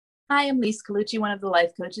Hi, I'm Lise Colucci, one of the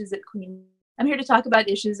life coaches at Queen. I'm here to talk about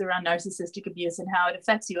issues around narcissistic abuse and how it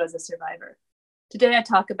affects you as a survivor. Today, I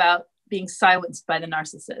talk about being silenced by the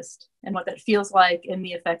narcissist and what that feels like and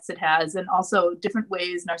the effects it has, and also different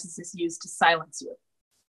ways narcissists use to silence you.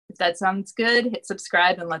 If that sounds good, hit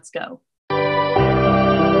subscribe and let's go.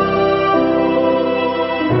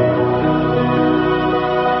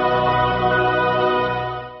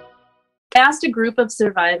 I asked a group of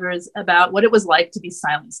survivors about what it was like to be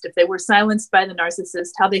silenced. If they were silenced by the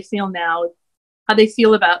narcissist, how they feel now, how they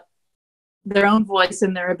feel about their own voice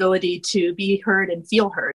and their ability to be heard and feel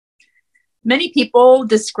heard. Many people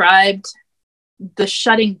described the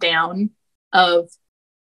shutting down of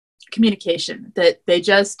communication, that they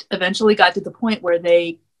just eventually got to the point where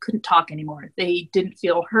they couldn't talk anymore. They didn't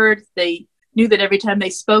feel heard. They knew that every time they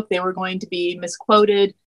spoke, they were going to be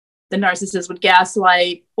misquoted. The narcissist would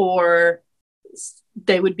gaslight, or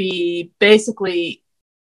they would be basically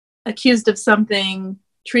accused of something,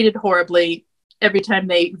 treated horribly every time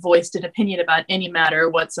they voiced an opinion about any matter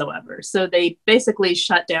whatsoever. So they basically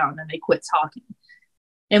shut down and they quit talking.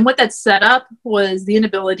 And what that set up was the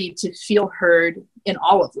inability to feel heard in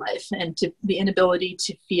all of life, and the inability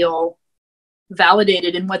to feel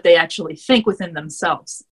validated in what they actually think within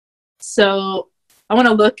themselves. So I want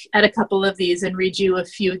to look at a couple of these and read you a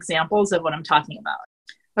few examples of what I'm talking about.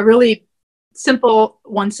 A really simple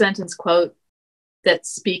one-sentence quote that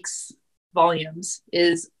speaks volumes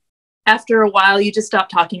is, after a while, you just stop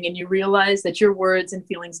talking and you realize that your words and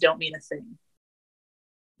feelings don't mean a thing.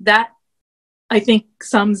 That, I think,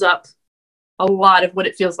 sums up a lot of what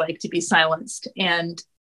it feels like to be silenced. And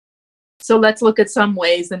so let's look at some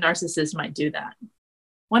ways the narcissist might do that.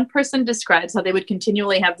 One person describes how they would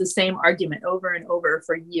continually have the same argument over and over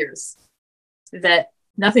for years, that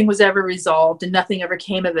nothing was ever resolved and nothing ever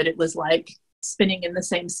came of it. It was like spinning in the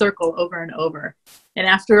same circle over and over. And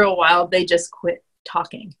after a while, they just quit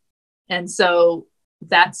talking. And so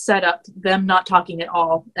that set up them not talking at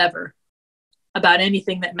all, ever, about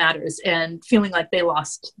anything that matters, and feeling like they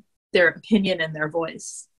lost their opinion and their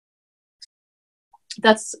voice.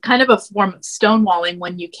 That's kind of a form of stonewalling,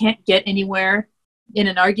 when you can't get anywhere in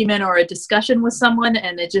an argument or a discussion with someone,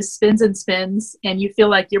 and it just spins and spins, and you feel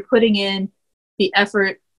like you're putting in the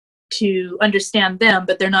effort to understand them,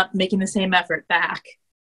 but they're not making the same effort back.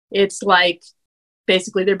 It's like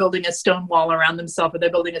basically they're building a stone wall around themselves, or they're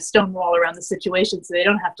building a stone wall around the situation so they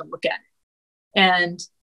don't have to look at it. And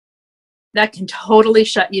that can totally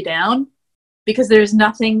shut you down, because there's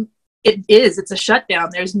nothing, it's a shutdown.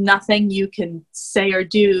 There's nothing you can say or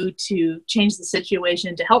do to change the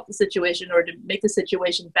situation, to help the situation, or to make the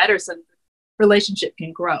situation better so the relationship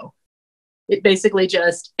can grow. It basically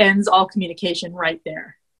just ends all communication right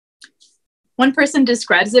there. One person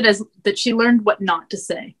describes it as that she learned what not to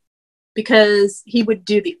say, because he would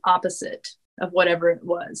do the opposite of whatever it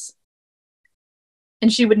was.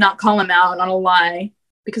 And she would not call him out on a lie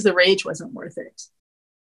because the rage wasn't worth it.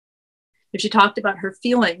 If she talked about her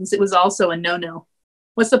feelings, it was also a no-no.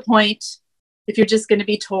 What's the point if you're just going to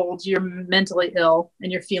be told you're mentally ill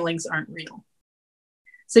and your feelings aren't real?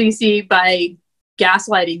 So you see, by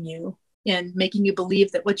gaslighting you and making you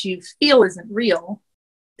believe that what you feel isn't real,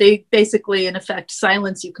 they basically, in effect,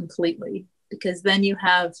 silence you completely, because then you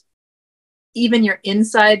have even your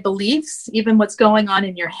inside beliefs, even what's going on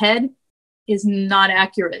in your head is not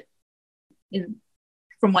accurate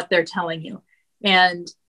from what they're telling you. And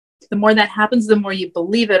the more that happens, the more you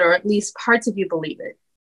believe it, or at least parts of you believe it.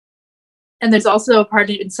 And there's also a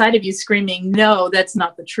part inside of you screaming, no, that's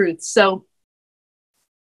not the truth. So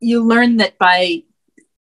you learn that by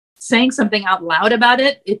saying something out loud about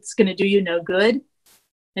it, it's going to do you no good.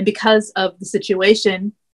 And because of the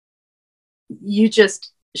situation, you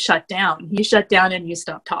just shut down. You shut down and you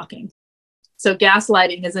stop talking. So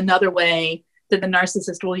gaslighting is another way that the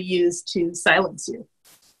narcissist will use to silence you.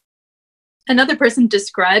 Another person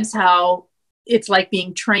describes how it's like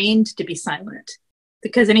being trained to be silent,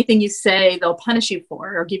 because anything you say, they'll punish you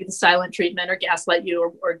for, or give you the silent treatment, or gaslight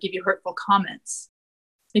you, or give you hurtful comments.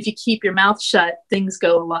 If you keep your mouth shut, things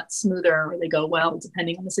go a lot smoother, or they go well,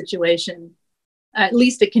 depending on the situation. At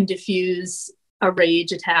least it can diffuse a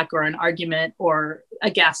rage attack or an argument or a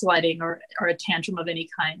gaslighting or a tantrum of any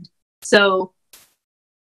kind. So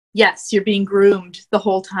yes, you're being groomed the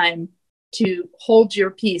whole time to hold your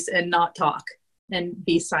peace and not talk and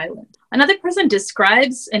be silent. Another person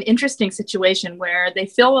describes an interesting situation where they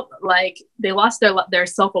feel like they lost their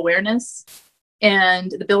self-awareness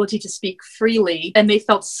and the ability to speak freely, and they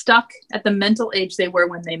felt stuck at the mental age they were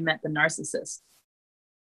when they met the narcissist.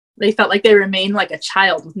 They felt like they remained like a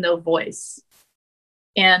child with no voice.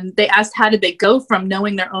 And they asked, how did they go from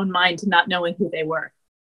knowing their own mind to not knowing who they were?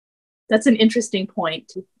 That's an interesting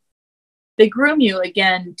point. They groom you,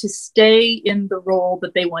 again, to stay in the role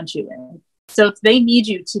that they want you in. So if they need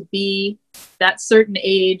you to be that certain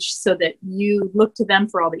age so that you look to them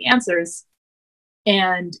for all the answers,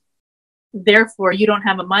 and therefore you don't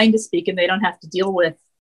have a mind to speak and they don't have to deal with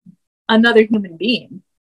another human being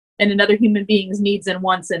and another human being's needs and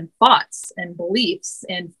wants and thoughts and beliefs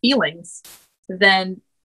and feelings, then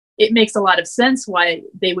it makes a lot of sense why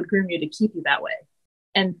they would groom you to keep you that way.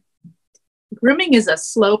 And grooming is a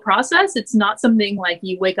slow process. It's not something like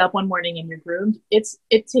you wake up one morning and you're groomed. It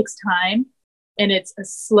takes time, and it's a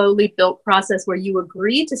slowly built process where you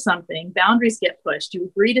agree to something, boundaries get pushed. You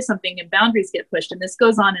agree to something and boundaries get pushed, and this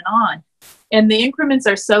goes on and on. And the increments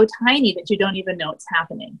are so tiny that you don't even know it's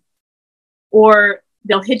happening. Or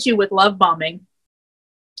they'll hit you with love bombing,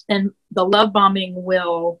 and the love bombing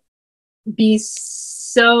will be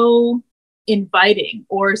so inviting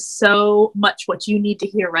or so much what you need to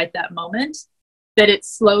hear right that moment that it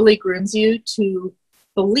slowly grooms you to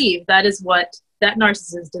believe that is what that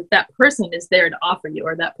narcissist, that person is there to offer you,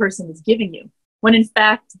 or that person is giving you, when in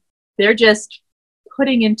fact they're just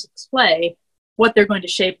putting into play what they're going to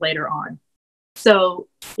shape later on. So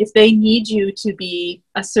if they need you to be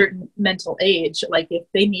a certain mental age, like if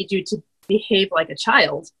they need you to behave like a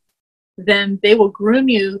child, then they will groom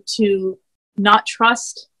you to not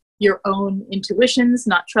trust your own intuitions,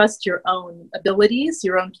 not trust your own abilities,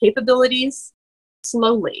 your own capabilities,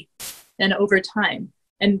 slowly and over time,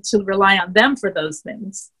 and to rely on them for those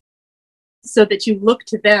things so that you look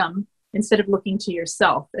to them instead of looking to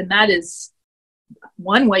yourself. And that is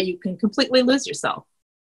one way you can completely lose yourself.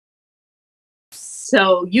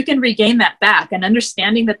 So you can regain that back, and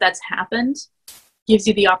understanding that that's happened gives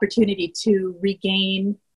you the opportunity to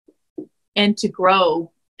regain and to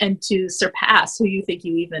grow and to surpass who you think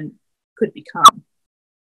you even could become.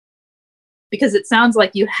 Because it sounds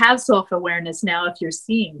like you have self-awareness now if you're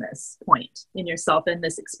seeing this point in yourself and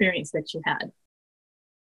this experience that you had.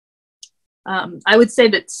 I would say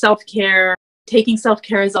that self-care, taking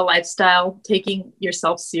self-care as a lifestyle, taking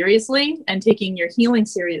yourself seriously and taking your healing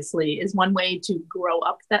seriously is one way to grow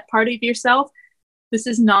up that part of yourself. This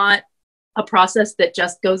is not a process that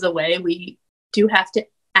just goes away. We do have to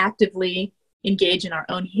actively engage in our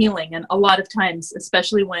own healing. And a lot of times,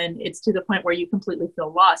 especially when it's to the point where you completely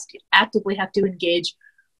feel lost, you actively have to engage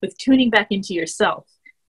with tuning back into yourself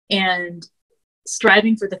and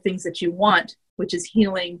striving for the things that you want, which is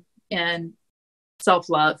healing and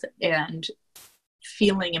self-love and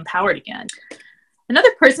feeling empowered again.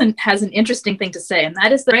 Another person has an interesting thing to say, and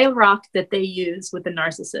that is the gray rock that they use with the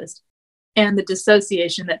narcissist and the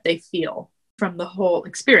dissociation that they feel from the whole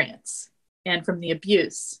experience and from the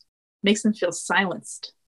abuse. Makes them feel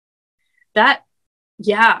silenced. That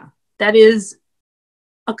is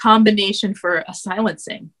a combination for a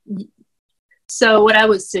silencing. So what I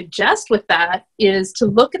would suggest with that is to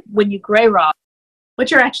look at, when you gray rock, what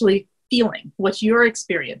you're actually feeling, what you're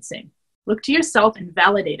experiencing. Look to yourself and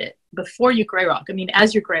validate it before you gray rock. I mean,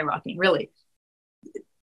 as you're gray rocking, really.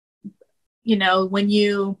 You know, when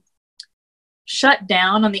you shut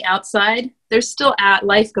down on the outside, there's still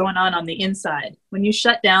life going on the inside. When you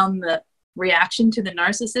shut down the reaction to the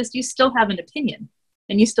narcissist, you still have an opinion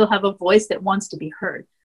and you still have a voice that wants to be heard.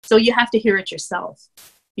 So you have to hear it yourself.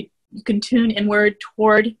 You can tune inward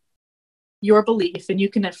toward your belief, and you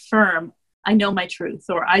can affirm, I know my truth,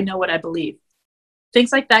 or I know what I believe.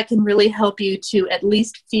 Things like that can really help you to at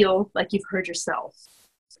least feel like you've heard yourself.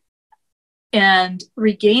 And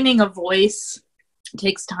regaining a voice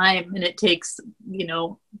takes time, and it takes,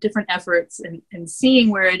 different efforts and seeing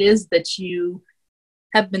where it is that you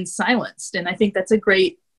have been silenced. And I think that's a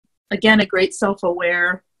great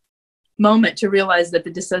self-aware moment to realize that the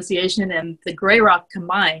dissociation and the gray rock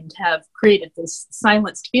combined have created this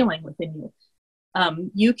silenced feeling within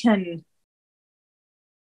you. You can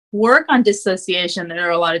work on dissociation. There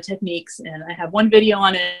are a lot of techniques, and I have one video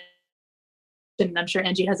on it, and I'm sure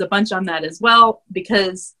Angie has a bunch on that as well,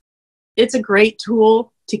 because it's a great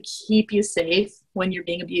tool to keep you safe when you're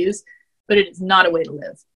being abused, but it is not a way to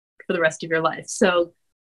live for the rest of your life. So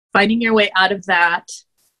finding your way out of that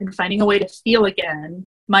and finding a way to feel again.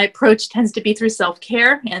 My approach tends to be through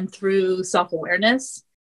self-care and through self-awareness.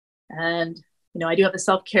 And, I do have a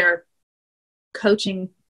self-care coaching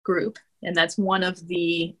group, and that's one of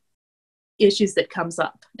the issues that comes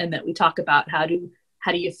up and that we talk about. How do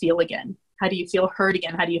you feel again? How do you feel heard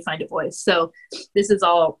again? How do you find a voice? So this is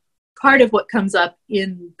all part of what comes up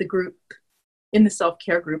in the group, in the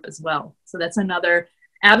self-care group as well. So that's another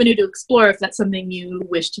avenue to explore if that's something you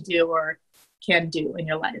wish to do or can do in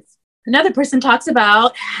your life. Another person talks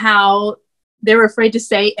about how they're afraid to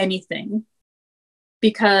say anything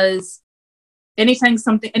because anytime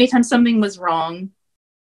something was wrong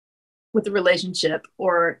with the relationship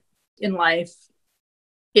or in life,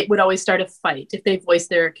 it would always start a fight if they voiced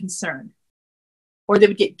their concern, or they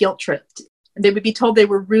would get guilt tripped. They would be told they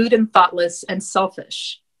were rude and thoughtless and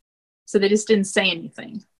selfish. So they just didn't say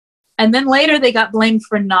anything. And then later they got blamed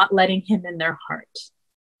for not letting him in their heart.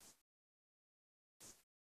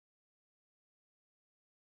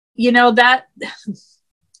 You know, that's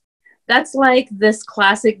like this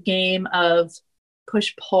classic game of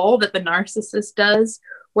push-pull that the narcissist does,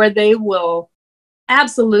 where they will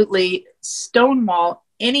absolutely stonewall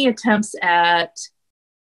any attempts at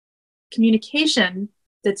communication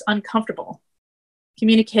that's uncomfortable.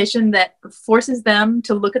 Communication that forces them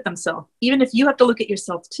to look at themselves, even if you have to look at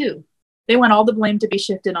yourself too. They want all the blame to be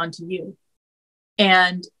shifted onto you.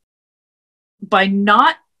 And by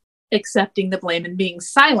not accepting the blame and being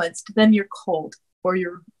silenced, then you're cold or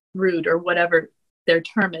you're rude or whatever their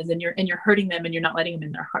term is, and you're hurting them and you're not letting them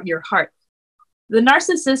in your heart. The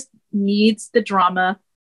narcissist needs the drama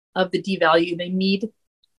of the devalue. They need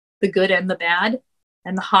the good and the bad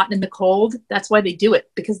and the hot and the cold. That's why they do it,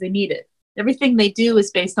 because they need it. Everything they do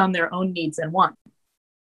is based on their own needs and wants.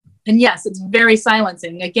 And yes, it's very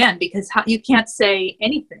silencing, again, because you can't say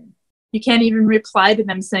anything. You can't even reply to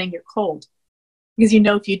them saying you're cold. Because you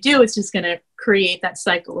know if you do, it's just going to create that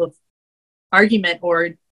cycle of argument or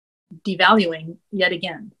devaluing yet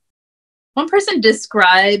again. One person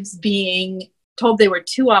describes being told they were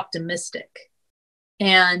too optimistic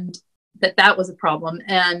and that was a problem.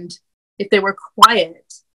 And if they were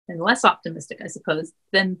quiet and less optimistic, I suppose,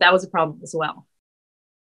 then that was a problem as well.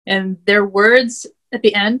 And their words at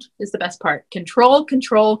the end is the best part. Control,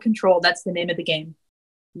 control, control. That's the name of the game.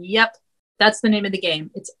 Yep, that's the name of the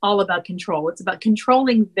game. It's all about control. It's about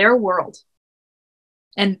controlling their world.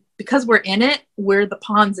 And because we're in it, we're the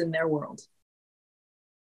pawns in their world.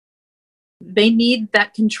 They need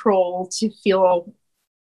that control to feel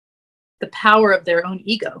the power of their own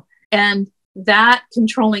ego. And that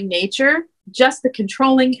controlling nature, just the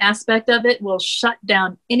controlling aspect of it, will shut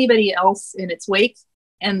down anybody else in its wake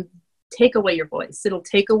and take away your voice. It'll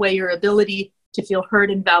take away your ability to feel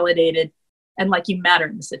heard and validated and like you matter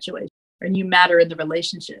in the situation or you matter in the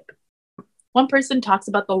relationship. One person talks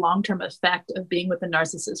about the long-term effect of being with a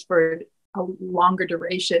narcissist for a longer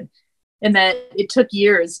duration, and that it took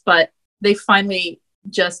years, but they finally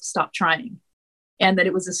just stopped trying, and that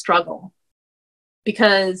it was a struggle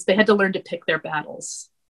because they had to learn to pick their battles.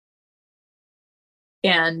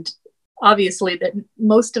 And obviously that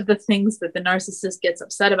most of the things that the narcissist gets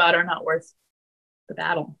upset about are not worth the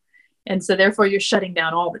battle. And so therefore you're shutting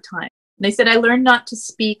down all the time. And they said, I learned not to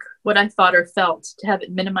speak what I thought or felt, to have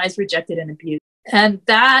it minimized, rejected, and abused. And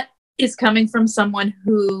that is coming from someone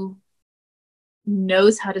who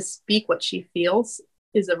knows how to speak what she feels,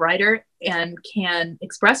 is a writer, and can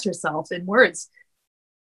express herself in words.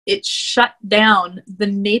 It shut down the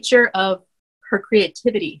nature of her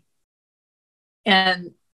creativity.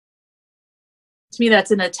 And to me,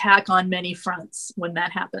 that's an attack on many fronts when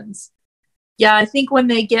that happens. Yeah, I think when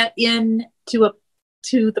they get into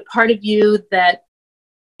the part of you that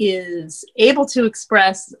is able to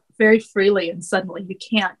express very freely and suddenly you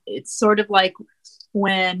can't. It's sort of like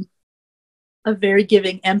when a very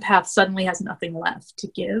giving empath suddenly has nothing left to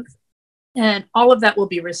give. And all of that will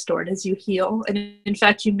be restored as you heal. And in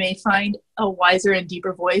fact, you may find a wiser and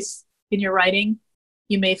deeper voice in your writing.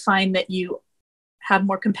 You may find that you have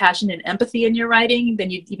more compassion and empathy in your writing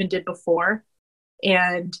than you even did before.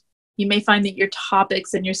 And you may find that your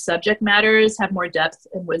topics and your subject matters have more depth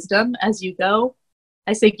and wisdom as you go.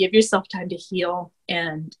 I say give yourself time to heal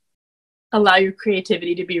and allow your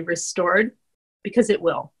creativity to be restored, because it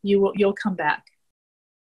will. You'll come back.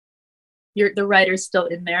 The writer's still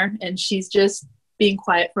in there, and she's just being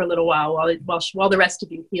quiet for a little while the rest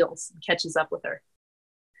of you heals and catches up with her.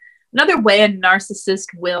 Another way a narcissist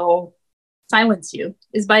will silence you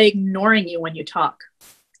is by ignoring you when you talk.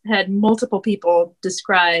 I had multiple people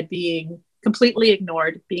describe being completely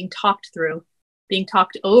ignored, being talked through, being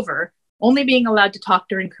talked over, only being allowed to talk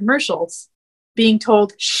during commercials, being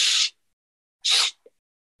told shh, shh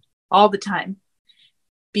all the time,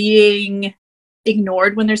 being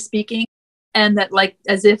ignored when they're speaking, and that like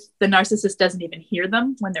as if the narcissist doesn't even hear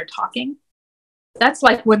them when they're talking. That's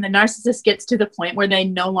like when the narcissist gets to the point where they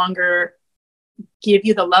no longer give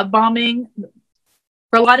you the love bombing.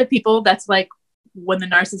 For a lot of people, that's like when the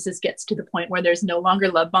narcissist gets to the point where there's no longer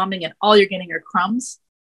love bombing and all you're getting are crumbs.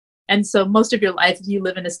 And so most of your life, you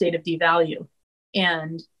live in a state of devalue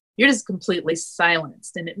and you're just completely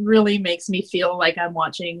silenced. And it really makes me feel like I'm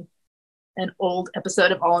watching an old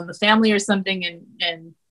episode of All in the Family or something.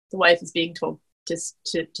 And the wife is being told, to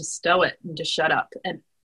stow it and to shut up. And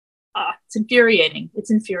it's infuriating.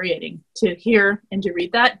 It's infuriating to hear and to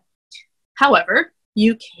read that. However,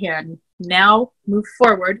 you can now move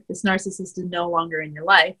forward. This narcissist is no longer in your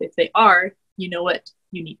life. If they are, you know what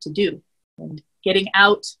you need to do. And getting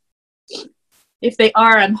out, if they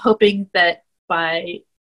are, I'm hoping that by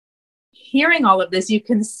hearing all of this, you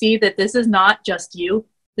can see that this is not just you.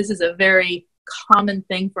 This is a very common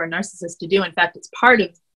thing for a narcissist to do. In fact, it's part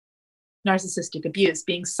of narcissistic abuse.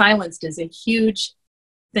 Being silenced is a huge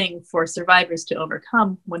thing for survivors to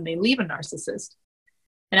overcome when they leave a narcissist.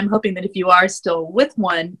 And I'm hoping that if you are still with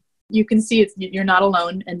one, you can see you're not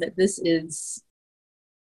alone, and that this is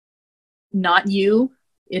not you.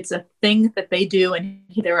 It's a thing that they do, and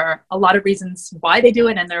there are a lot of reasons why they do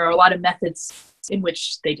it, and there are a lot of methods in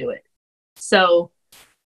which they do it. So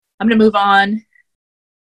I'm going to move on.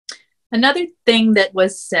 Another thing that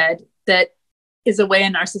was said that is a way a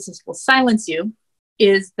narcissist will silence you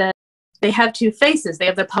is that they have two faces. They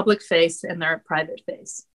have their public face and their private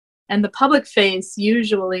face. And the public face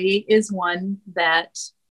usually is one that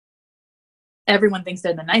everyone thinks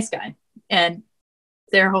they're the nice guy. And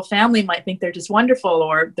their whole family might think they're just wonderful,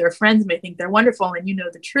 or their friends may think they're wonderful, and you know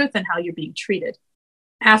the truth and how you're being treated.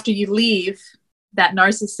 After you leave, that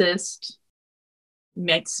narcissist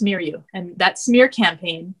might smear you. And that smear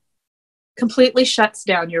campaign completely shuts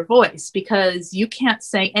down your voice, because you can't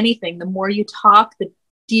say anything. The more you talk, the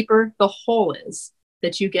deeper the hole is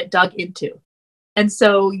that you get dug into. And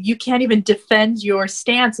so you can't even defend your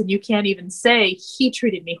stance, and you can't even say, he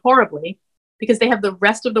treated me horribly, because they have the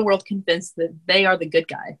rest of the world convinced that they are the good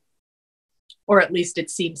guy. Or at least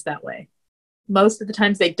it seems that way. Most of the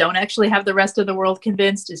times they don't actually have the rest of the world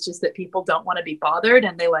convinced. It's just that people don't want to be bothered,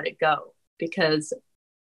 and they let it go because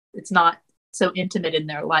it's not so intimate in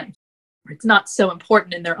their life. It's not so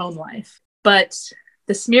important in their own life. But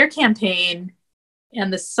the smear campaign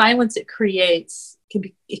and the silence it creates can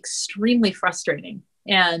be extremely frustrating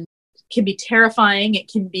and can be terrifying. It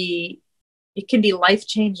can be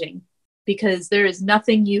life-changing, because there is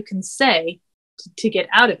nothing you can say to get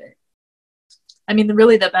out of it. I mean,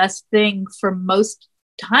 really the best thing for most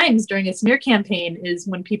times during a smear campaign is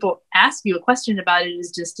when people ask you a question about it,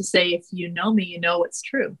 is just to say, if you know me, you know what's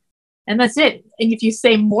true. And that's it. And if you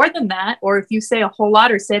say more than that, or if you say a whole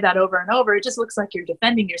lot or say that over and over, it just looks like you're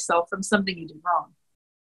defending yourself from something you did wrong,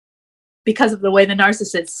 because of the way the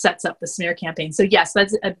narcissist sets up the smear campaign. So yes,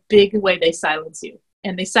 that's a big way they silence you.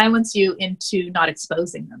 And they silence you into not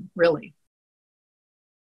exposing them, really.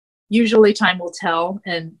 Usually time will tell,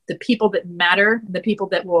 and the people that matter, the people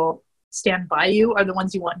that will stand by you, are the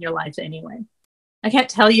ones you want in your life anyway. I can't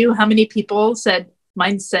tell you how many people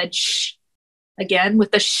mine said shh, again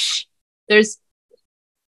with the shh. There's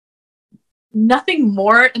nothing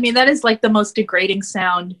more. I mean, that is like the most degrading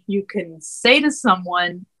sound you can say to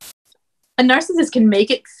someone. A narcissist can make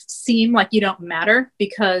it seem like you don't matter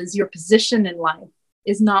because your position in life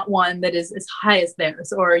is not one that is as high as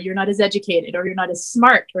theirs, or you're not as educated, or you're not as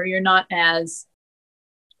smart, or you're not as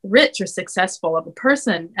rich or successful of a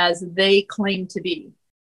person as they claim to be.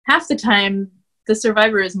 Half the time, the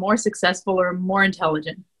survivor is more successful or more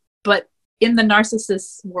intelligent. But in the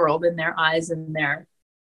narcissist's world, in their eyes and their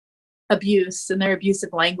abuse and their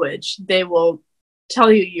abusive language, they will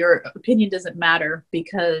tell you your opinion doesn't matter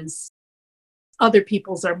because other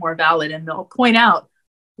people's are more valid, and they'll point out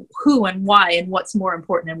who and why and what's more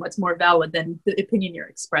important and what's more valid than the opinion you're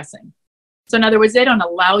expressing. So in other words, they don't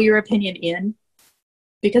allow your opinion in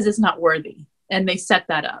because it's not worthy, and they set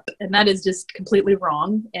that up, and that is just completely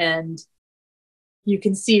wrong. And you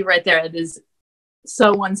can see right there, it is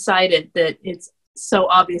so one-sided that it's so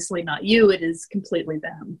obviously not you, it is completely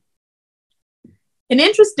them. An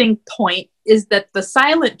interesting point is that the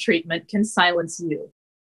silent treatment can silence you.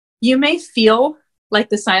 You may feel like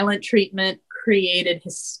the silent treatment created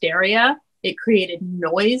hysteria. It created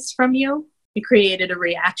noise from you. It created a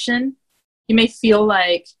reaction. You may feel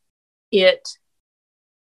like it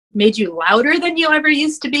made you louder than you ever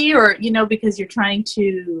used to be, or, because you're trying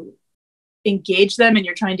to engage them and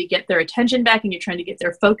you're trying to get their attention back and you're trying to get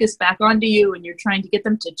their focus back onto you and you're trying to get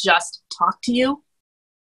them to just talk to you.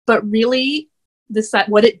 But really,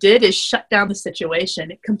 what it did is shut down the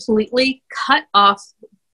situation. It completely cut off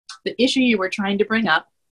the issue you were trying to bring up,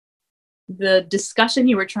 the discussion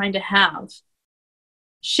you were trying to have,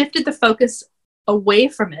 shifted the focus away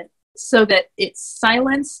from it so that it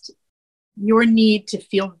silenced your need to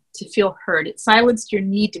feel heard. It silenced your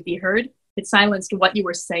need to be heard. It silenced what you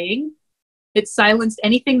were saying. It silenced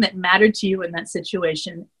anything that mattered to you in that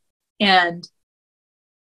situation. And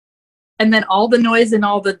then all the noise and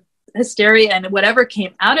all the hysteria and whatever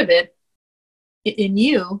came out of it in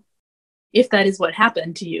you if that is what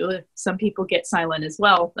happened to you. Some people get silent as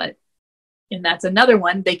well, and that's another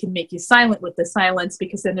one. They can make you silent with the silence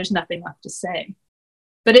because then there's nothing left to say.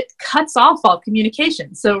 But it cuts off all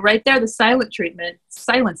communication. So right there, the silent treatment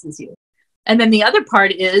silences you. And then the other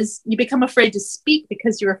part is you become afraid to speak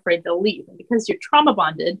because you're afraid they'll leave. And because you're trauma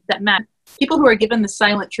bonded, people who are given the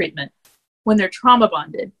silent treatment, when they're trauma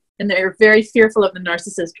bonded and they're very fearful of the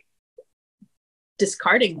narcissist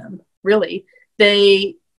discarding them, really,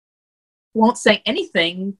 they won't say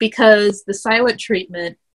anything because the silent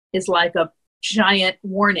treatment is like a giant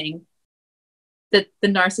warning that the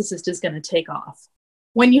narcissist is going to take off.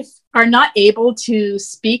 When you are not able to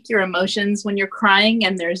speak your emotions, when you're crying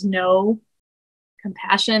and there's no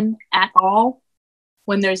compassion at all,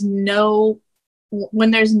 when there's no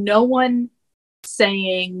one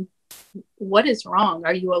saying, what is wrong?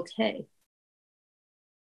 Are you okay?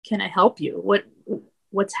 Can I help you?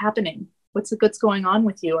 What's happening? What's going on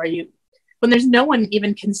with you? When there's no one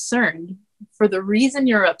even concerned for the reason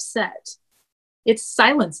you're upset, it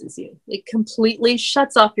silences you. It completely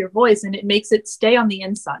shuts off your voice and it makes it stay on the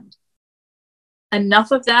inside. Enough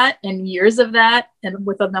of that and years of that, and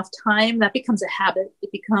with enough time, that becomes a habit.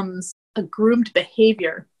 It becomes a groomed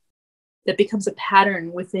behavior that becomes a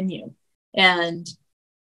pattern within you. And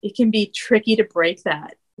it can be tricky to break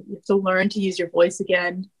that. You have to learn to use your voice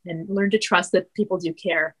again and learn to trust that people do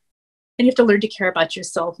care. And you have to learn to care about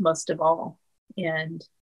yourself most of all. And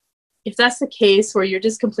if that's the case where you're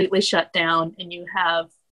just completely shut down and you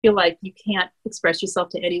feel like you can't express yourself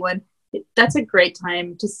to anyone, that's a great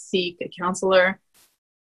time to seek a counselor,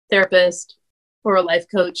 therapist, or a life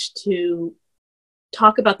coach to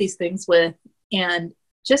talk about these things with and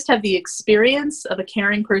just have the experience of a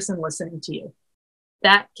caring person listening to you.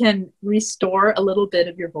 That can restore a little bit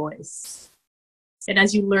of your voice. And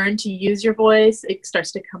as you learn to use your voice, it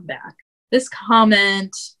starts to come back. This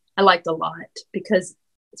comment I liked a lot because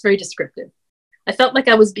it's very descriptive. I felt like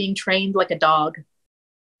I was being trained like a dog,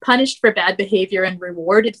 punished for bad behavior and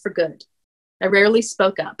rewarded for good. I rarely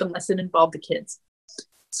spoke up unless it involved the kids.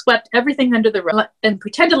 Swept everything under the rug and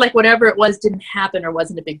pretended like whatever it was didn't happen or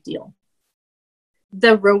wasn't a big deal.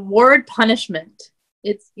 The reward punishment,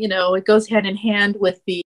 it goes hand in hand with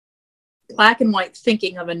the black and white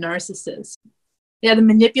thinking of a narcissist. Yeah, the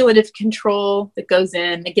manipulative control that goes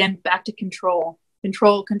in, again, back to control,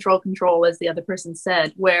 as the other person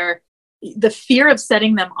said, where the fear of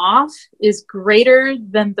setting them off is greater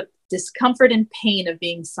than the discomfort and pain of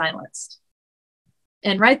being silenced.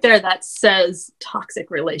 And right there, that says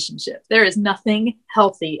toxic relationship. There is nothing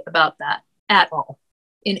healthy about that at all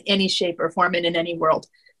in any shape or form and in any world.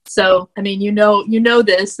 So, I mean, you know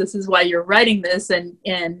this is why you're writing this, and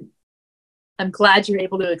I'm glad you're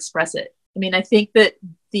able to express it. I mean, I think that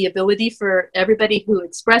the ability for everybody who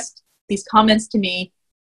expressed these comments to me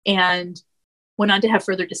and went on to have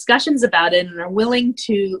further discussions about it and are willing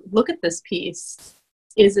to look at this piece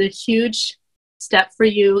is a huge step for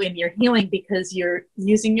you in your healing, because you're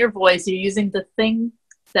using your voice, you're using the thing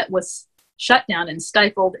that was shut down and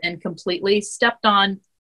stifled and completely stepped on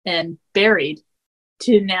and buried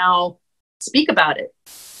to now speak about it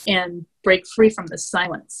and break free from the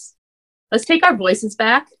silence. Let's take our voices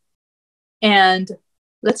back and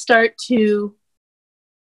let's start to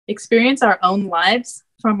experience our own lives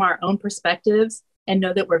from our own perspectives and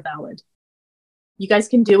know that we're valid. You guys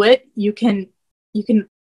can do it. You can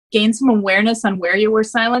gain some awareness on where you were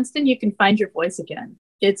silenced, and you can find your voice again.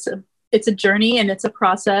 It's a journey and it's a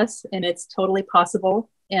process, and it's totally possible,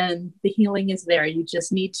 and the healing is there. You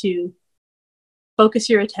just need to focus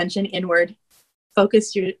your attention inward,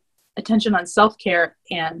 focus your attention on self-care,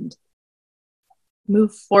 and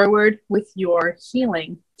move forward with your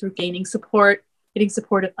healing through gaining support, getting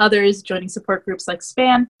support of others, joining support groups like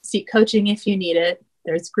SPAN, seek coaching if you need it.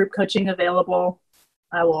 There's group coaching available.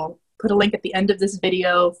 I will put a link at the end of this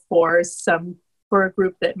video for a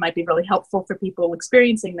group that might be really helpful for people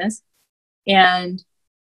experiencing this. And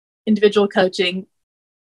individual coaching,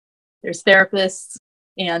 there's therapists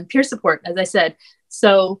and peer support, as I said.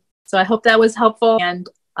 So I hope that was helpful, and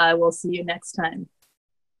I will see you next time.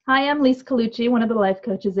 Hi, I'm Lise Colucci, one of the life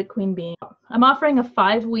coaches at Queen Bee. I'm offering a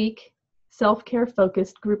 5-week self-care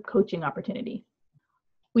focused group coaching opportunity.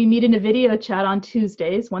 We meet in a video chat on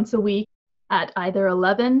Tuesdays once a week at either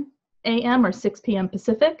 11 a.m. or 6 p.m.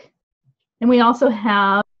 Pacific. And we also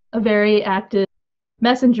have a very active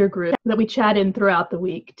messenger group that we chat in throughout the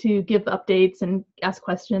week to give updates and ask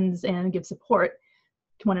questions and give support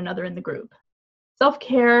to one another in the group.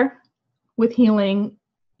 Self-care with healing,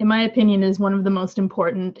 in my opinion, is one of the most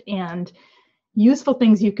important and useful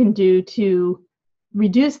things you can do to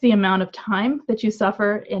reduce the amount of time that you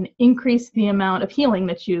suffer and increase the amount of healing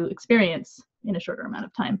that you experience in a shorter amount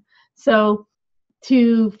of time. So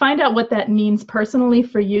to find out what that means personally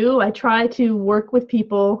for you, I try to work with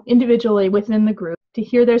people individually within the group to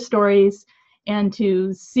hear their stories and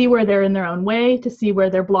to see where they're in their own way, to see where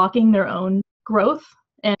they're blocking their own growth,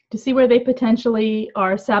 and to see where they potentially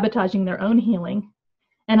are sabotaging their own healing,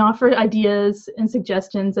 and offer ideas and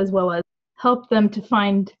suggestions, as well as help them to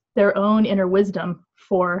find their own inner wisdom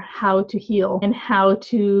for how to heal and how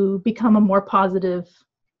to become a more positive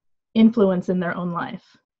influence in their own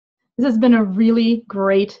life. This has been a really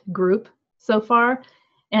great group so far,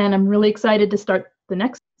 and I'm really excited to start the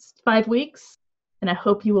next 5 weeks, and I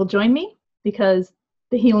hope you will join me because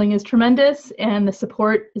the healing is tremendous and the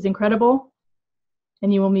support is incredible,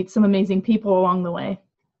 and you will meet some amazing people along the way,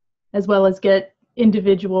 as well as get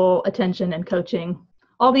individual attention and coaching.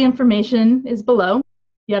 All the information is below. If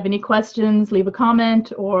you have any questions, leave a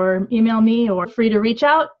comment or email me, or free to reach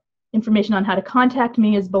out. Information on how to contact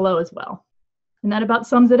me is below as well. And that about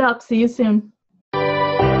sums it up. See you soon.